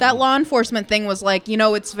them. That law enforcement thing was like,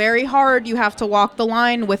 it's very hard. You have to walk the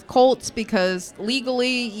line with cults because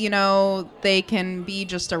legally, they can be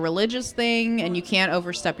just a religious thing and you can't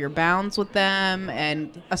overstep your bounds with them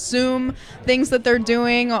and assume things that they're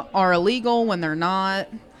doing are illegal when they're not.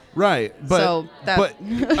 Right. But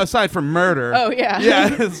aside from murder. Oh, yeah.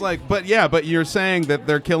 Yeah, it's but you're saying that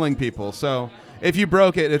they're killing people. So if you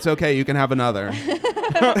broke it, it's okay. You can have another.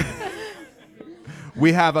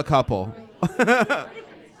 We have a couple.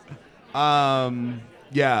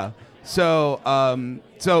 Yeah. So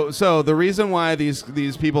the reason why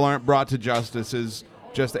these people aren't brought to justice is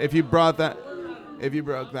just if you broke that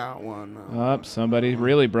one. Somebody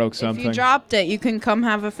really broke something. If you dropped it, you can come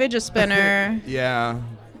have a fidget spinner. Yeah.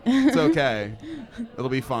 It's okay. It'll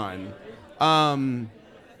be fine.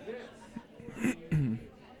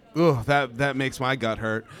 Ugh, that makes my gut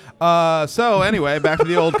hurt. So anyway, back to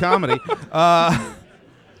the old comedy.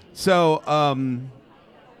 So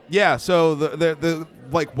the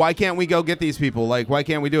why can't we go get these people? Why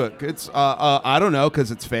can't we do it? It's I don't know,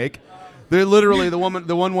 because it's fake. They're literally the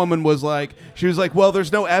one woman was like, she was like, well,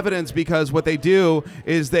 there's no evidence because what they do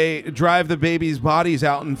is they drive the babies' bodies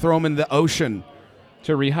out and throw them in the ocean.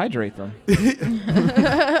 To rehydrate them.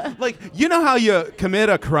 You know how you commit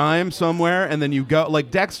a crime somewhere and then you go, like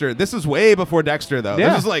Dexter. This is way before Dexter, though.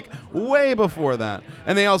 Yeah. This is way before that.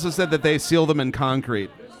 And they also said that they seal them in concrete.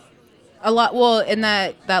 A lot. Well, in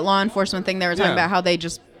that law enforcement thing, they were talking about how they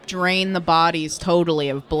just drain the bodies totally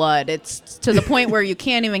of blood. It's to the point where you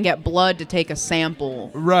can't even get blood to take a sample.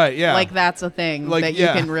 Right, yeah. That's a thing that you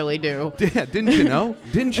can really do. Yeah, didn't you know?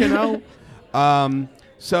 Didn't you know?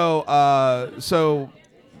 So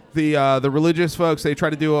the religious folks, they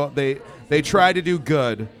try to do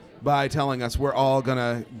good by telling us we're all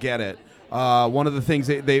gonna get it. One of the things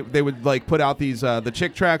they would put out these the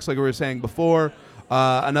chick tracts like we were saying before.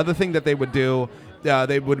 Another thing that they would do,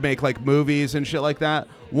 they would make movies and shit like that.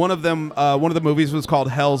 One of the movies was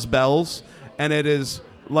called Hell's Bells, and it is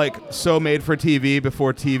so made for TV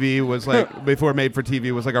before TV was before made for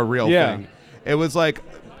TV was a real thing. It was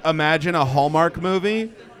imagine a Hallmark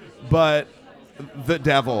movie, but the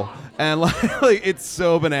devil, and it's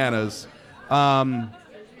so bananas. Also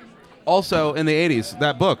in the 80s,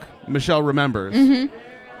 that book Michelle Remembers. Mm-hmm.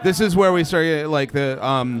 This is where we started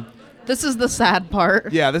This is the sad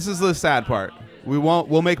part. Yeah, this is the sad part.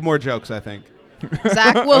 We'll make more jokes, I think.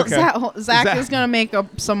 Zach will. Okay. Zach is gonna make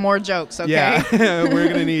some more jokes. Okay. Yeah, we're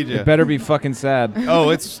gonna need you. It better be fucking sad. Oh,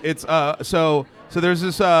 it's so there's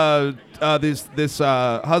this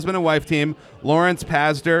husband and wife team, Lawrence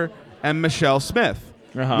Pasder and Michelle Smith.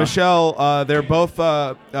 Uh-huh. Michelle, they're both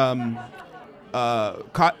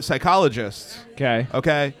psychologists.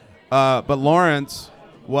 Okay. But Lawrence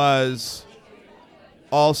was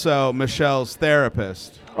also Michelle's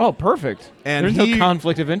therapist. Oh, perfect. And there's no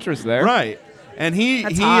conflict of interest there. Right. And he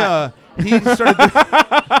hot.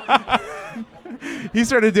 he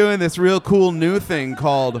started doing this real cool new thing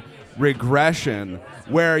called regression,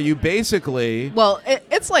 where you basically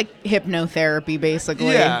it's like hypnotherapy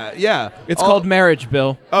basically. Yeah. It's called marriage,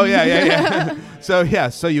 Bill. Oh yeah. So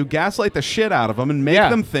you gaslight the shit out of them and make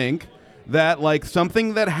them think that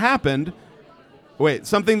something that happened. Wait,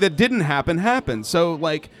 something that didn't happen happened. So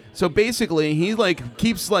basically he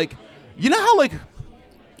keeps you know how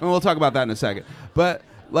we'll talk about that in a second. But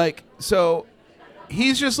so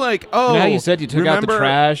he's just oh, you know how you said you took out the remember-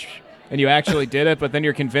 trash and you actually did it, but then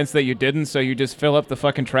you're convinced that you didn't, so you just fill up the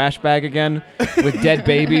fucking trash bag again with dead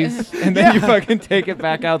babies, and then you fucking take it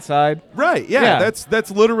back outside. Right? Yeah.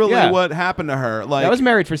 That's literally what happened to her. I was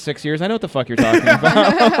married for 6 years. I know what the fuck you're talking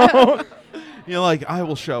about. I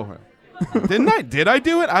will show her. Didn't I? Did I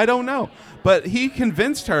do it? I don't know. But he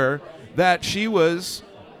convinced her that she was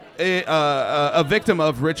a victim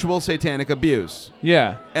of ritual satanic abuse.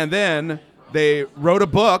 Yeah. And then they wrote a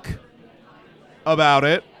book about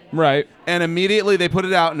it. Right. And immediately they put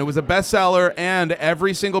it out, and it was a bestseller. And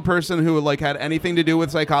every single person who like had anything to do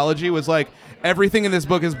with psychology was like, everything in this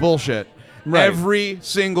book is bullshit. Right. Every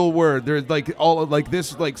single word. There's like all like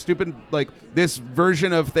this like stupid like this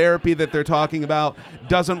version of therapy that they're talking about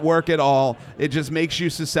doesn't work at all. It just makes you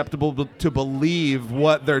susceptible to believe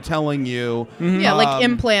what they're telling you. Yeah, like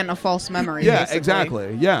implant a false memory. Yeah, basically.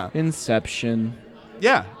 exactly. Yeah. Inception.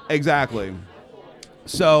 Yeah, exactly.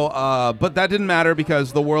 So, but that didn't matter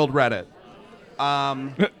because the world read it.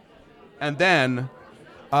 And then,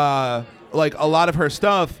 like, a lot of her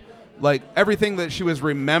stuff, like, everything that she was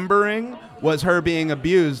remembering was her being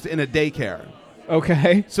abused in a daycare.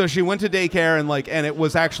 Okay. So she went to daycare and it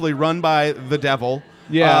was actually run by the devil.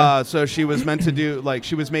 Yeah. So she was meant to do, like,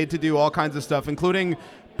 she was made to do all kinds of stuff, including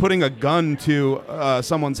putting a gun to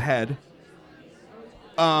someone's head.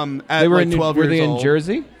 At They were like in 12 were years they in old.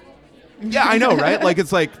 Jersey? Yeah, I know, right? Like,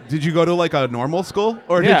 it's like, did you go to like a normal school,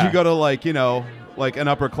 or Yeah. did you go to like, you know, like an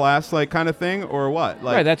upper class like kind of thing, or what?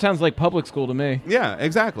 Like, Right. That sounds like public school to me. yeah,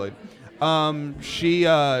 exactly.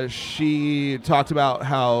 She talked about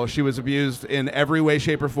how she was abused in every way,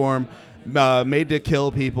 shape, or form, made to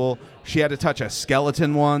kill people. She had to touch a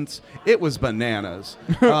skeleton once. It was bananas.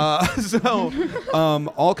 So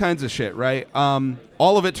all kinds of shit, right?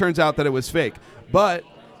 All of it turns out that it was fake, but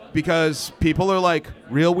because people are like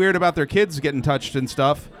real weird about their kids getting touched and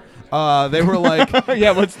stuff, they were like,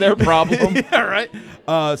 Yeah. What's their problem? yeah,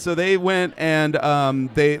 right. So they went and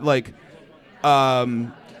they like.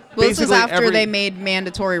 Well, this was basically after they made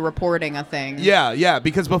mandatory reporting a thing. Yeah,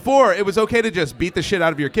 because before it was okay to just beat the shit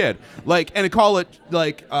out of your kid, like, and call it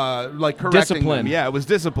like correcting Discipline. them. Yeah, it was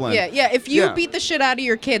discipline. Yeah. If you Yeah. beat the shit out of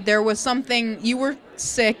your kid, there was something, you were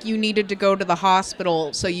sick, you needed to go to the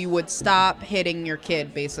hospital, so you would stop hitting your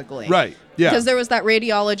kid, basically. Right. Yeah. Because there was that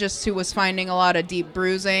radiologist who was finding a lot of deep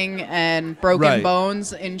bruising and broken Right.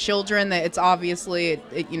 bones in children. That it's obviously,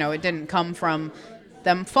 it didn't come from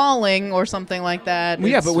them falling or something like that. Well,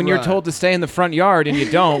 yeah, It's- but when you're Right. told to stay in the front yard and you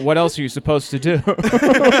don't, what else are you supposed to do? Put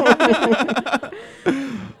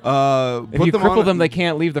If you them cripple on- them, they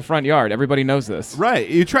can't leave the front yard. Everybody knows this. Right.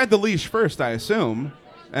 You tried the leash first, I assume,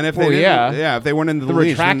 and if they Well, didn't, yeah. if they weren't into The the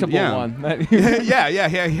leash, then- retractable yeah. one.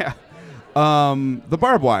 yeah. The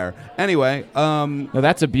barbed wire. Anyway. No,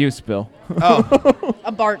 that's abuse, Bill.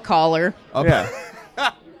 a Bart collar. Yeah.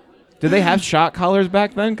 Did they have shot collars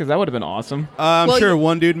back then? Because that would have been awesome. I'm Well, sure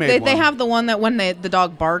one dude made They one. have the one that when the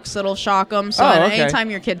dog barks, it'll shock them. So Oh, that okay. anytime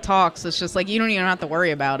your kid talks, it's just like you don't even have to worry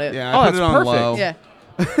about it. Yeah, Oh, I put that's it on perfect. low. Yeah.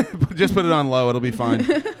 Just put it on low. It'll be fine.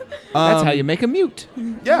 That's how you make a mute.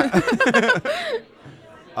 Yeah.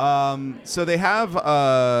 So they have.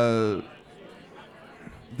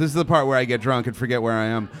 This is the part where I get drunk and forget where I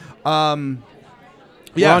am.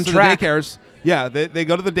 Yeah, on so track. the daycares. Yeah, they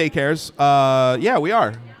go to the daycares. Yeah, we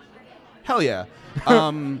are. Hell yeah.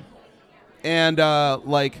 And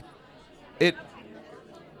like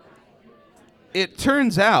it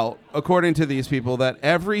turns out, according to these people, that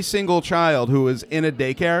every single child who is in a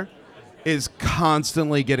daycare is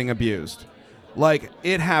constantly getting abused. Like,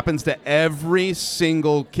 it happens to every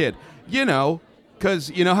single kid. You know, because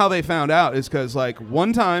you know how they found out is because, like,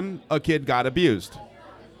 one time a kid got abused,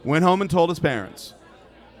 went home and told his parents.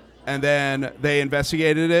 And then they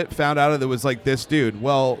investigated it, found out that it was, like, this dude.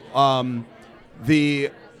 Well,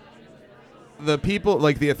 the people,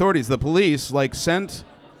 like, the authorities, the police, like, sent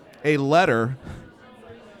a letter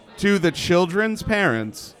to the children's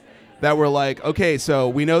parents that were like, okay, so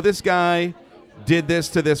we know this guy did this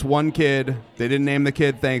to this one kid. They didn't name the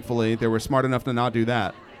kid, thankfully. They were smart enough to not do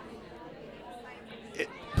that.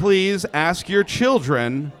 Please ask your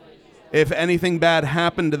children if anything bad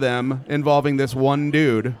happened to them involving this one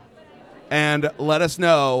dude, and let us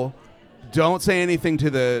know. Don't say anything to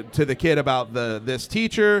the kid about this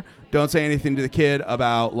teacher. Don't say anything to the kid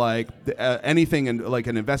about like anything in like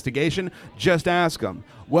an investigation. Just ask them.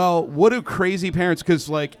 Well, what do crazy parents? Because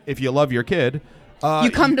like if you love your kid, You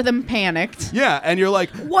come to them panicked. yeah, and you're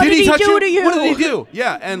like, What did he touch do you? to you? What did he do?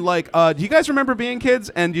 Yeah, and like, do you guys remember being kids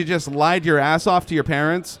and you just lied your ass off to your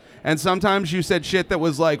parents? And sometimes you said shit that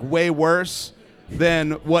was like way worse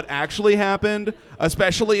than what actually happened,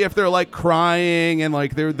 especially if they're like crying and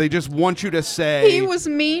like they just want you to say He was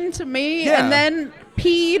mean to me Yeah. and then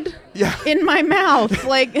peed Yeah. in my mouth.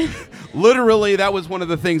 Like, Literally, that was one of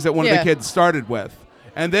the things that one of Yeah. the kids started with.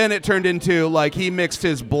 And then it turned into, like, he mixed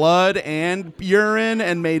his blood and urine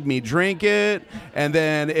and made me drink it. And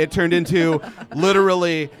then it turned into,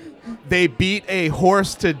 literally, they beat a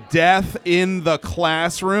horse to death in the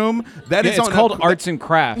classroom. That is It's called arts and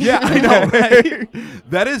crafts. Yeah, I know, right?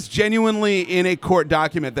 That is genuinely in a court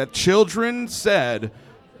document that children said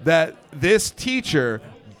that this teacher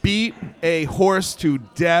beat a horse to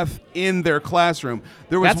death in their classroom.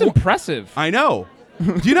 That's impressive. I know.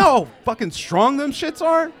 Do you know how fucking strong them shits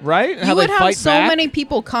are? Right? You would have so many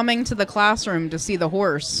people coming to the classroom to see the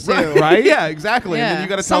horse, too. Right? Yeah, exactly. And then you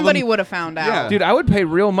gotta tell Somebody them, would have found out. Yeah. Dude, I would pay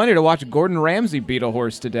real money to watch Gordon Ramsay beat a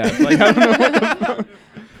horse to death. Like, I don't know what the fuck.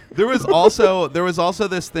 There was also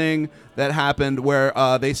this thing that happened where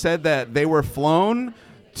they said that they were flown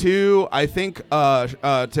to, I think,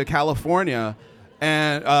 to California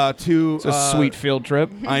and to It's a sweet field trip.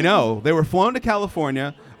 I know. They were flown to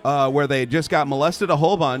California where they just got molested a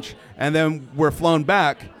whole bunch and then were flown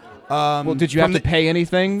back. Well, did you have to pay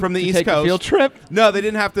anything from the to East take Coast? a field trip? No, they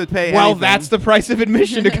didn't have to pay Well, anything. that's the price of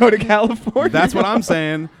admission to go to California. That's what I'm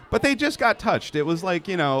saying. But they just got touched. It was like,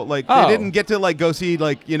 they Oh. didn't get to like go see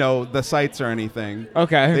like, the sights or anything.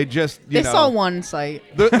 Okay. They just, They saw one site.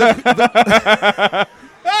 The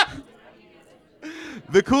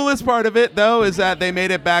coolest part of it, though, is that they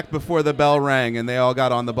made it back before the bell rang and they all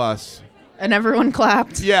got on the bus. And everyone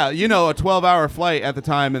clapped. Yeah, a 12-hour flight at the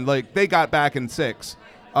time, and like they got back in 6.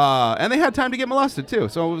 And they had time to get molested too,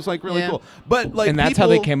 so it was like really cool. But like, and that's how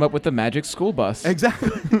they came up with the magic school bus. Exactly.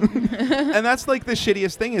 And that's like the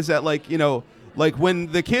shittiest thing is that like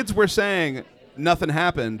when the kids were saying nothing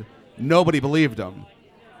happened, nobody believed them,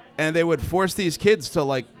 and they would force these kids to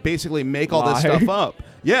like basically make all this stuff up.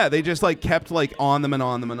 Yeah, they just like kept like on them and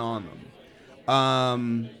on them and on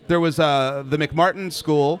them. There was the McMartin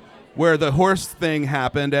School where the horse thing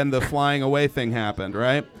happened and the flying away thing happened,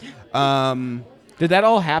 right? Did that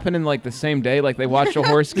all happen in like the same day? Like they watched a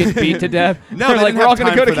horse get beat to death? No, They're they like didn't we're all have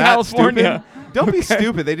going to time go to for that, California. stupid. Don't be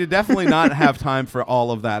stupid. They did definitely not have time for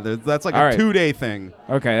all of that. That's like All a right. 2-day thing.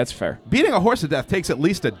 Okay, that's fair. Beating a horse to death takes at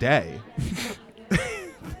least a day.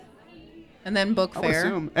 And then book I would fair.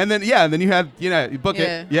 assume. And then and then you had Book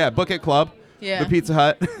Yeah. It. Yeah, Book It Club. Yeah. The Pizza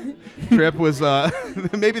Hut trip was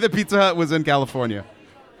maybe the Pizza Hut was in California.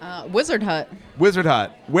 Wizard Hut. Wizard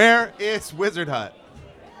Hut. Where is Wizard Hut?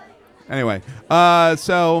 Anyway,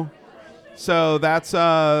 so that's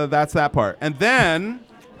that part. And then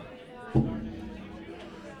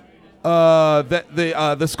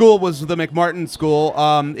the school was the McMartin School.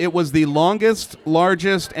 It was the longest,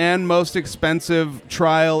 largest, and most expensive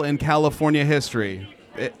trial in California history.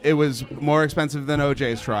 It was more expensive than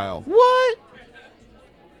OJ's trial. What?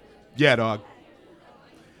 Yeah, dog.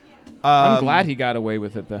 I'm glad he got away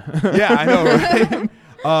with it though. Yeah, I know, right?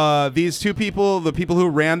 These two people, the people who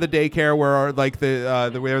ran the daycare where like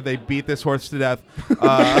where they beat this horse to death,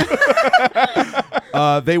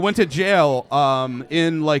 they went to jail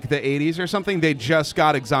in like the 80s or something. They just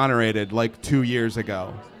got exonerated like 2 years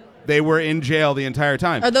ago. They were in jail the entire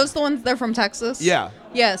time. Are those the ones? They're from Texas. Yeah.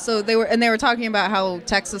 Yeah. So they were talking about how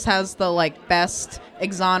Texas has the like best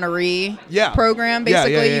exoneree program.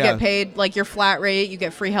 Basically, Yeah. you get paid like your flat rate. You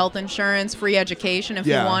get free health insurance, free education if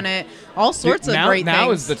you want it. All sorts of great things.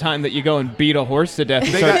 Now is the time that you go and beat a horse to death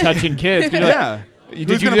and start touching kids. You're like, Yeah. Did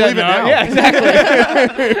Who's you gonna do that believe it now? Yeah,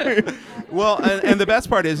 exactly. Well, and the best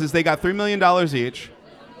part is they got $3 million each.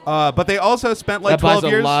 But they also spent like that 12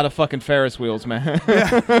 buys years. a lot of fucking Ferris wheels, man.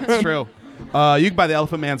 That's true. You can buy the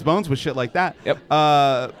Elephant Man's bones with shit like that. Yep.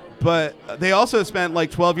 But they also spent like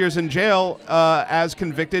 12 years in jail as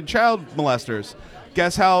convicted child molesters.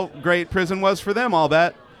 Guess how great prison was for them? I'll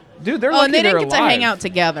bet. Dude, they're Oh, lucky and they they're didn't get to alive. hang out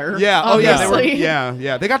together. Yeah. Oh yeah. They were. obviously.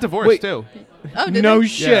 Yeah. They got divorced Wait. too. Oh, did No they?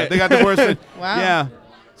 shit. Yeah, they got divorced. Wow. Yeah.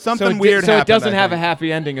 Something so weird So happened. it doesn't I have a think.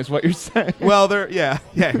 happy ending, is what you're saying. Well, they're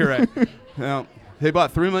you're right. Well, they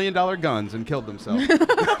bought $3 million guns and killed themselves.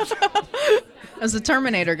 It was a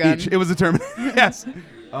Terminator gun. Each. It was a term. Yes.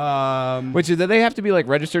 Which do they have to be like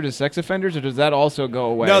registered as sex offenders, or does that also go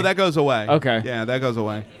away? No, that goes away. Okay. Yeah, that goes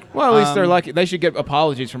away. Well, at least they're lucky. They should get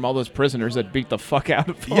apologies from all those prisoners that beat the fuck out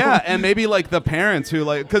of them. Yeah, and maybe like the parents who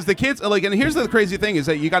like, because the kids like, and here's the crazy thing is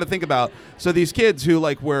that you got to think about. So these kids who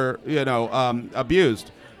like were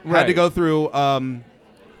abused had Right. to go through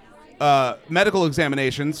medical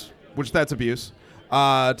examinations, which that's abuse,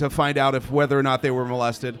 to find out if whether or not they were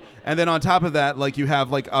molested. And then on top of that, like you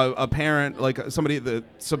have like a parent, like somebody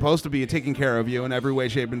that's supposed to be taking care of you in every way,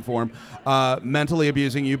 shape, and form, mentally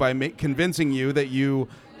abusing you by convincing you that you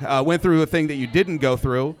went through a thing that you didn't go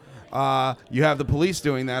through. You have the police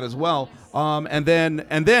doing that as well. And then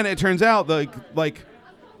it turns out like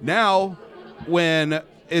now when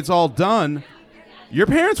it's all done, your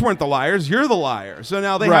parents weren't the liars, you're the liar. So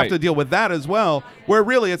now they have Right. to deal with that as well, where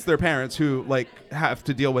really it's their parents who like have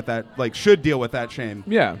to deal with that, like should deal with that shame.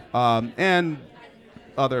 Yeah. And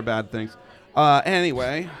other bad things.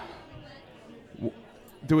 Anyway,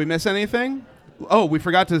 do we miss anything? Oh, we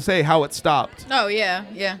forgot to say how it stopped. Oh, yeah,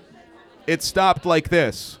 yeah. It stopped like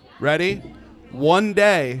this. Ready? One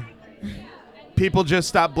day, people just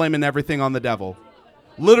stopped blaming everything on the devil.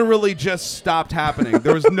 Literally just stopped happening.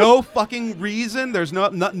 There was no fucking reason. There's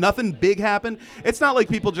nothing big happened. It's not like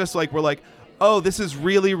people just like were like, oh, this is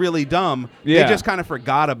really, really dumb. Yeah. They just kind of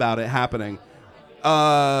forgot about it happening.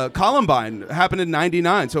 Columbine happened in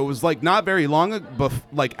 '99, so it was like not very long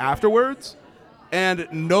like afterwards. And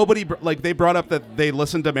nobody like they brought up that they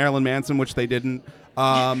listened to Marilyn Manson, which they didn't.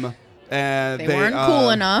 And They weren't cool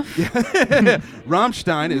enough.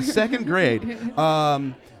 Rammstein is second grade.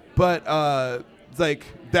 But like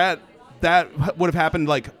that would have happened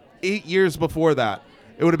like 8 years before that.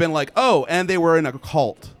 It would have been like, oh, and they were in a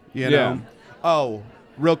cult, you know? Oh,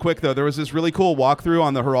 real quick though, there was this really cool walkthrough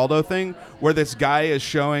on the Geraldo thing where this guy is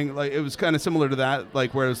showing, like, it was kind of similar to that,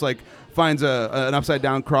 like where it's like finds an upside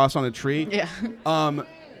down cross on a tree. Yeah.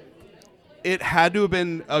 It had to have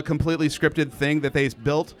been a completely scripted thing that they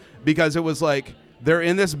built, because it was like they're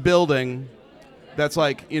in this building that's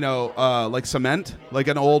like, you know, like cement, like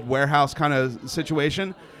an old warehouse kind of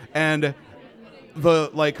situation, and the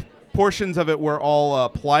like portions of it were all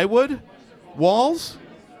plywood walls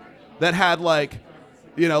that had like,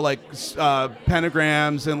 you know, like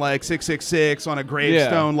pentagrams and like 666 on a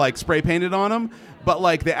gravestone, like spray painted on them, but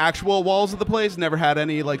like the actual walls of the place never had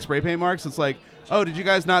any like spray paint marks. It's like, oh, did you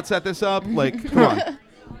guys not set this up? Like, come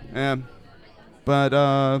on. But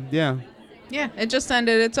yeah. Yeah, it just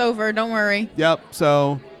ended. It's over. Don't worry. Yep.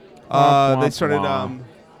 So they started.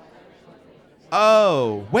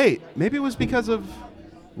 Oh, wait. Maybe it was because of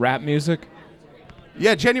Rap music.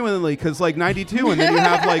 Yeah, genuinely, because like '92, and then you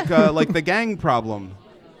have like the gang problem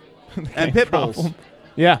and pit bulls.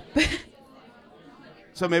 Yeah.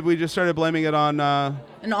 So maybe we just started blaming it on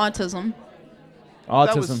And autism.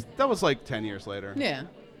 Autism. That was like 10 years later. Yeah.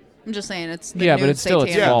 I'm just saying it's the Yeah, new but it's still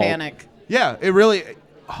its satanic fault. panic. Yeah, it really.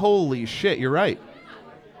 Holy shit, you're right.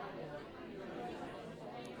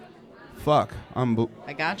 Fuck,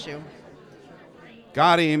 I got you.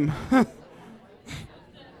 got him.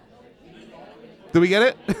 Did we get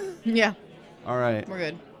it? Yeah, All right. we're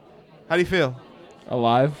good. How do you feel?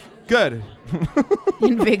 Alive. Good.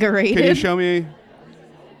 Invigorated. Can you show me?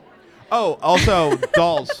 Oh, also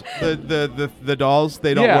dolls. The dolls,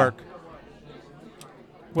 they don't Yeah. work.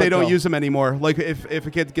 What They don't doll? use them anymore. Like if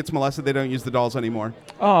a kid gets molested, they don't use the dolls anymore.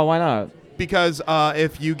 Oh, why not? Because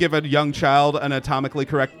if you give a young child an anatomically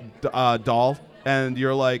correct doll, and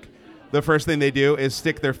you're like, the first thing they do is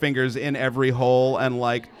stick their fingers in every hole and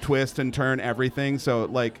like twist and turn everything. So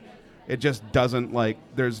like, it just doesn't like.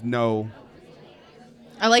 There's no.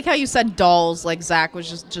 I like how you said dolls. Like Zach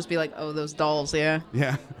was just be like, oh, those dolls. Yeah,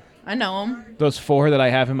 Yeah. I know them. Those 4 that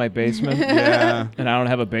I have in my basement. Yeah. And I don't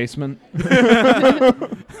have a basement.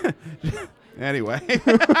 Anyway,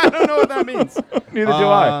 I don't know what that means. Neither do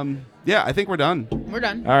I. Yeah, I think we're done We're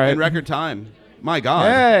done. All right. in record time. My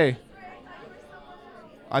God. Hey.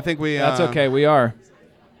 I think we. That's okay. We are.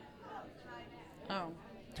 Oh. Do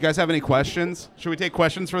you guys have any questions? Should we take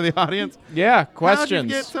questions for the audience? Yeah. How'd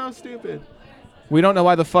Questions. you get so stupid? We don't know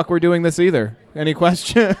why the fuck we're doing this either. Any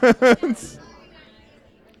questions?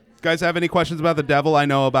 Guys, have any questions about the devil? I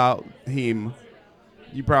know about him.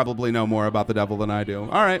 You probably know more about the devil than I do.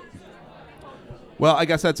 All right. Well, I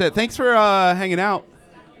guess that's it. Thanks for hanging out.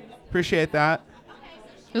 Appreciate that.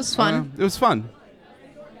 It was fun. It was fun.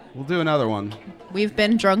 We'll do another one. We've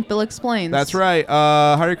been Drunk Bill Explains. That's right.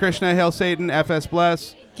 Hare Krishna, Hail Satan, FS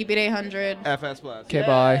Bless. Keep it 800. FS Bless. Okay,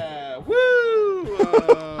 bye. Yeah. Woo!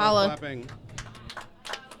 Holla. Clapping.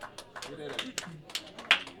 We did it.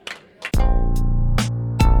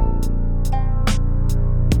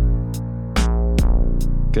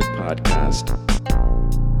 Good podcast.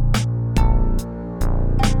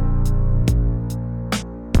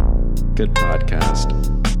 Good podcast.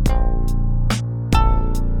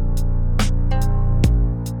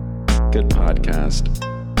 Good podcast.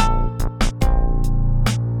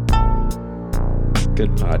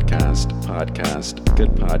 Good podcast. Podcast.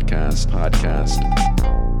 Good podcast. Podcast.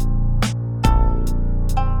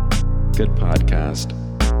 Good podcast.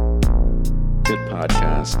 Good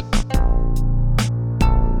podcast.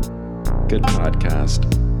 Good podcast.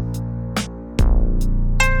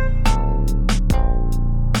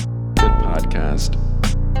 Good podcast.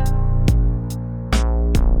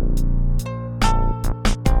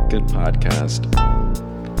 Good podcast.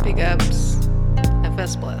 Big ups.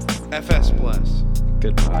 FS Bless. FS Bless.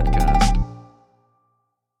 Good podcast.